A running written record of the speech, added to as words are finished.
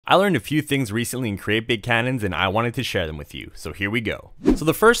I learned a few things recently in Create Big Cannons and I wanted to share them with you, so here we go. So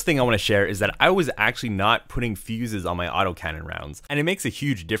the first thing I want to share is that I was actually not putting fuses on my autocannon rounds, and it makes a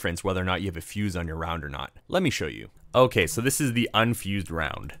huge difference whether or not you have a fuse on your round or not. Let me show you. Okay, so this is the unfused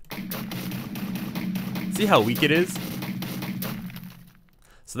round. See how weak it is?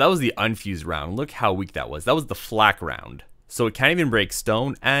 So that was the unfused round. Look how weak that was. That was the flak round. So it can't even break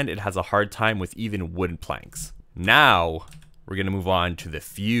stone, and it has a hard time with even wooden planks. Now, we're gonna move on to the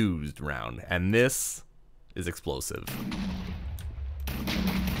fused round, and this is explosive.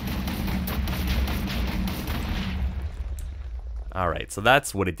 Alright, so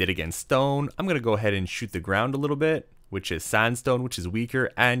that's what it did against stone. I'm gonna go ahead and shoot the ground a little bit, which is sandstone, which is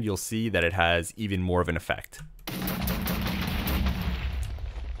weaker, and you'll see that it has even more of an effect.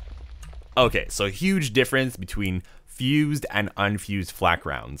 Okay, so huge difference between fused and unfused flak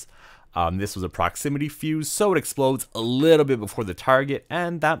rounds. This was a proximity fuse, so it explodes a little bit before the target,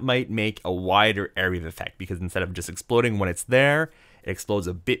 and that might make a wider area of effect because instead of just exploding when it's there, it explodes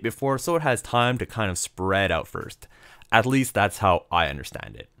a bit before, so it has time to kind of spread out first. At least that's how I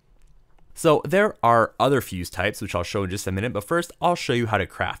understand it. So there are other fuse types, which I'll show in just a minute, but first I'll show you how to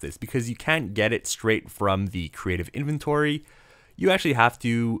craft this because you can't get it straight from the creative inventory. You actually have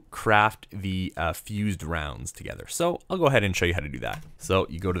to craft the fused rounds together. So I'll go ahead and show you how to do that. So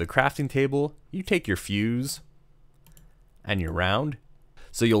you go to the crafting table, you take your fuse and your round.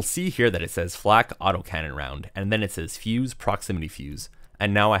 So you'll see here that it says flak autocannon round, and then it says fuse proximity fuse.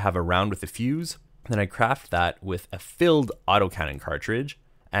 And now I have a round with a fuse, then I craft that with a filled autocannon cartridge.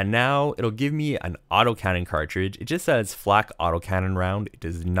 And now it'll give me an autocannon cartridge. It just says flak autocannon round. It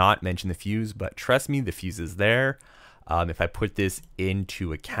does not mention the fuse, but trust me, the fuse is there. If I put this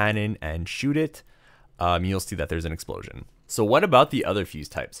into a cannon and shoot it, you'll see that there's an explosion. So what about the other fuse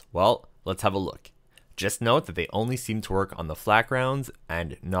types? Well, let's have a look. Just note that they only seem to work on the flak rounds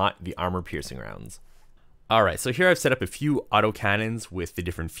and not the armor piercing rounds. Alright, so here I've set up a few autocannons with the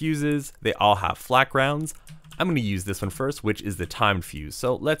different fuses. They all have flak rounds. I'm going to use this one first, which is the timed fuse.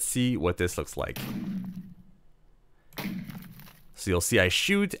 So let's see what this looks like. So you'll see I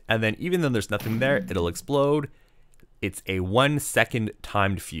shoot, and then even though there's nothing there, it'll explode. It's a 1 second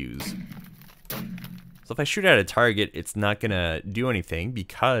timed fuse. So if I shoot at a target, it's not gonna do anything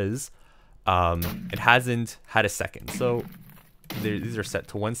because it hasn't had a second. So these are set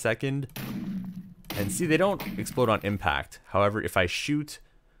to 1 second. And see, they don't explode on impact. However, if I shoot,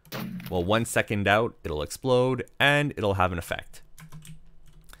 well, 1 second out, it'll explode and it'll have an effect.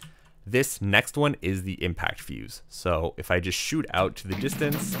 This next one is the impact fuse. So if I just shoot out to the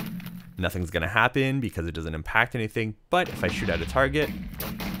distance, nothing's gonna happen because it doesn't impact anything, but if I shoot at a target,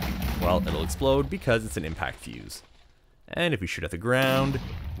 well, it'll explode because it's an impact fuse. And if we shoot at the ground,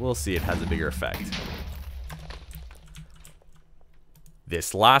 we'll see it has a bigger effect.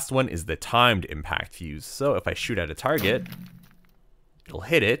 This last one is the timed impact fuse. So if I shoot at a target, it'll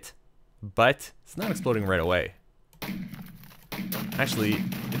hit it, but it's not exploding right away. Actually,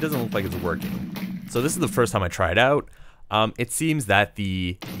 it doesn't look like it's working. So this is the first time I try it out. It seems that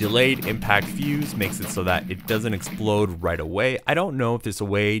the delayed impact fuse makes it so that it doesn't explode right away. I don't know if there's a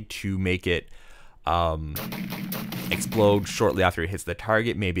way to make it explode shortly after it hits the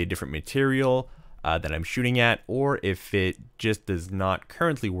target, maybe a different material that I'm shooting at, or if it just does not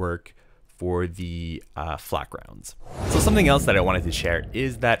currently work for the flak rounds. So something else that I wanted to share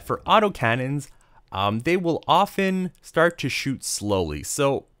is that for autocannons, they will often start to shoot slowly.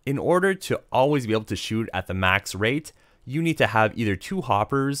 So in order to always be able to shoot at the max rate, you need to have either 2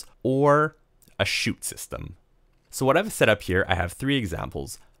 hoppers or a shoot system. So what I've set up here, I have 3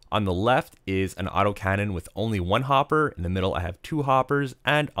 examples. On the left is an autocannon with only 1 hopper, in the middle I have 2 hoppers,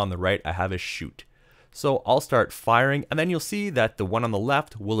 and on the right I have a shoot. So I'll start firing, and then you'll see that the one on the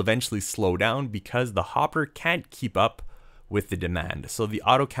left will eventually slow down because the hopper can't keep up with the demand. So the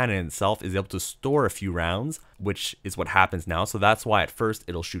autocannon itself is able to store a few rounds, which is what happens now. So that's why at first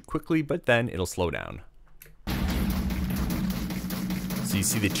it'll shoot quickly, but then it'll slow down. So you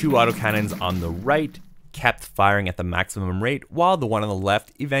see the 2 autocannons on the right kept firing at the maximum rate, while the one on the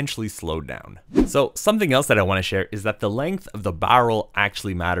left eventually slowed down. So something else that I want to share is that the length of the barrel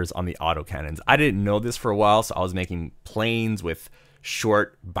actually matters on the autocannons. I didn't know this for a while, so I was making planes with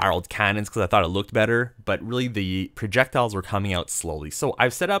short barreled cannons because I thought it looked better, but really the projectiles were coming out slowly. So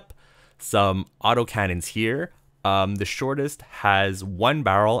I've set up some autocannons here. The shortest has 1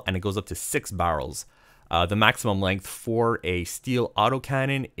 barrel and it goes up to 6 barrels. The maximum length for a steel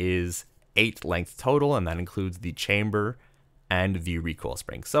autocannon is 8 length total, and that includes the chamber and the recoil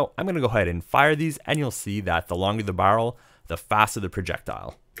spring. So I'm going to go ahead and fire these, and you'll see that the longer the barrel, the faster the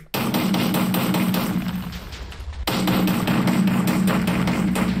projectile.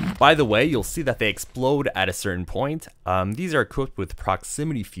 By the way, you'll see that they explode at a certain point. These are equipped with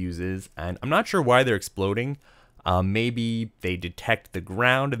proximity fuses, and I'm not sure why they're exploding. Maybe they detect the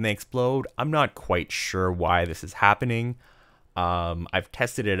ground and they explode. I'm not quite sure why this is happening. I've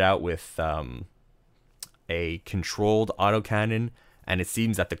tested it out with a controlled autocannon, and it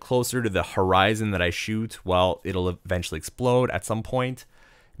seems that the closer to the horizon that I shoot, well, it'll eventually explode at some point.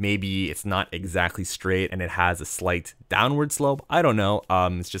 Maybe it's not exactly straight and it has a slight downward slope. I don't know.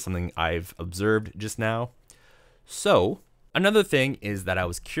 It's just something I've observed just now. So another thing is that I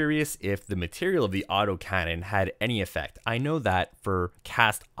was curious if the material of the autocannon had any effect. I know that for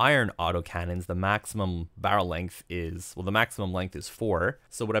cast iron autocannons, the maximum barrel length is, well, the maximum length is 4.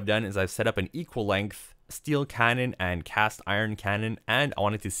 So what I've done is I've set up an equal length steel cannon and cast iron cannon, and I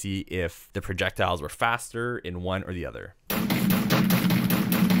wanted to see if the projectiles were faster in one or the other.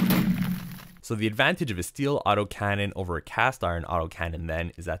 So the advantage of a steel autocannon over a cast iron autocannon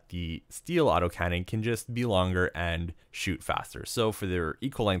then is that the steel autocannon can just be longer and shoot faster. So for their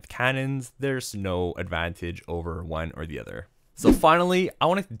equal length cannons, there's no advantage over one or the other. So finally, I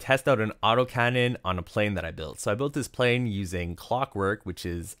wanted to test out an autocannon on a plane that I built. So I built this plane using Clockwork, which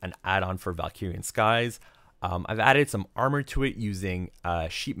is an add-on for Valkyrien skies. I've added some armor to it using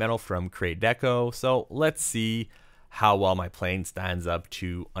sheet metal from KarolOfGutovo. So let's see how well my plane stands up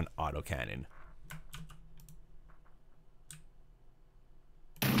to an autocannon.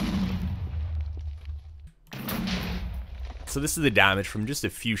 So this is the damage from just a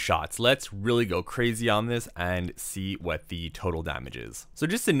few shots. Let's really go crazy on this and see what the total damage is. So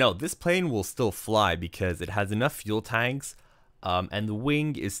just to note, this plane will still fly because it has enough fuel tanks and the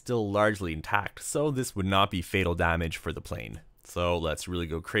wing is still largely intact. So this would not be fatal damage for the plane. So let's really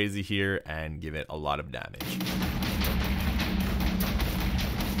go crazy here and give it a lot of damage.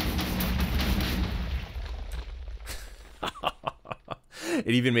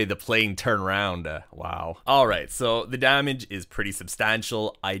 It even made the plane turn around. Wow. All right, so the damage is pretty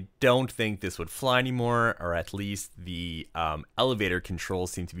substantial. I don't think this would fly anymore, or at least the elevator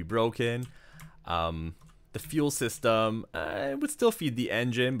controls seem to be broken. The fuel system, it would still feed the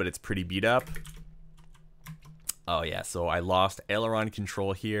engine, but it's pretty beat up. Oh yeah, so I lost aileron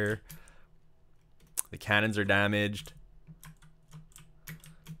control here. The cannons are damaged.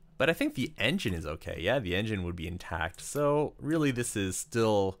 But I think the engine is okay. Yeah, the engine would be intact. So really this is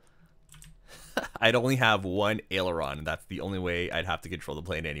still, I'd only have one aileron, and that's the only way I'd have to control the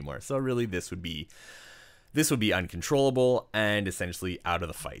plane anymore. So really this would be uncontrollable and essentially out of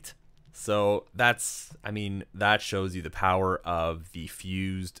the fight. So that's, I mean, that shows you the power of the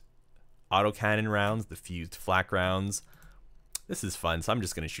fused autocannon rounds, the fused flak rounds. This is fun, so I'm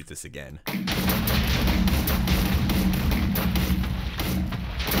just gonna shoot this again.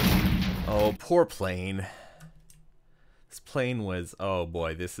 Oh, poor plane. This plane was, oh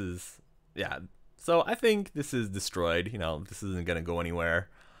boy, this is, yeah. So I think this is destroyed. You know, this isn't going to go anywhere.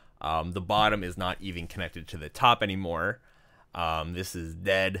 The bottom is not even connected to the top anymore. This is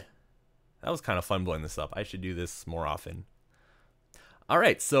dead. That was kind of fun blowing this up. I should do this more often. All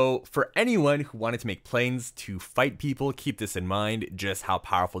right, so for anyone who wanted to make planes to fight people, keep this in mind, just how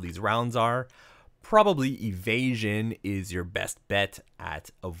powerful these rounds are. Probably evasion is your best bet at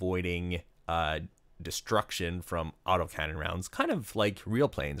avoiding destruction from autocannon rounds, kind of like real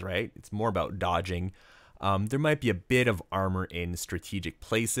planes, right? It's more about dodging. There might be a bit of armor in strategic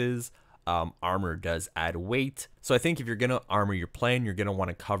places. Armor does add weight. So I think if you're going to armor your plane, you're going to want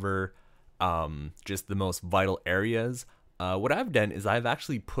to cover just the most vital areas. What I've done is I've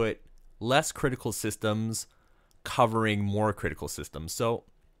actually put less critical systems covering more critical systems. So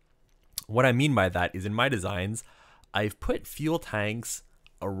what I mean by that is in my designs, I've put fuel tanks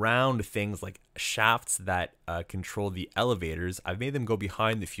around things like shafts that control the elevators. I've made them go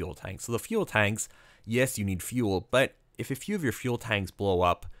behind the fuel tanks. So the fuel tanks, yes, you need fuel, but if a few of your fuel tanks blow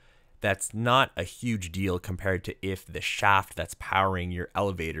up, that's not a huge deal compared to if the shaft that's powering your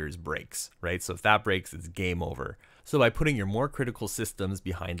elevators breaks, right? So if that breaks, it's game over. So by putting your more critical systems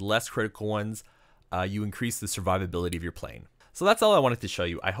behind less critical ones, you increase the survivability of your plane. So that's all I wanted to show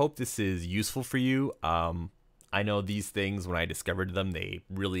you. I hope this is useful for you. I know these things, when I discovered them, they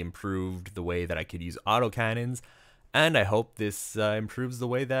really improved the way that I could use autocannons, and I hope this improves the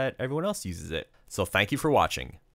way that everyone else uses it. So thank you for watching.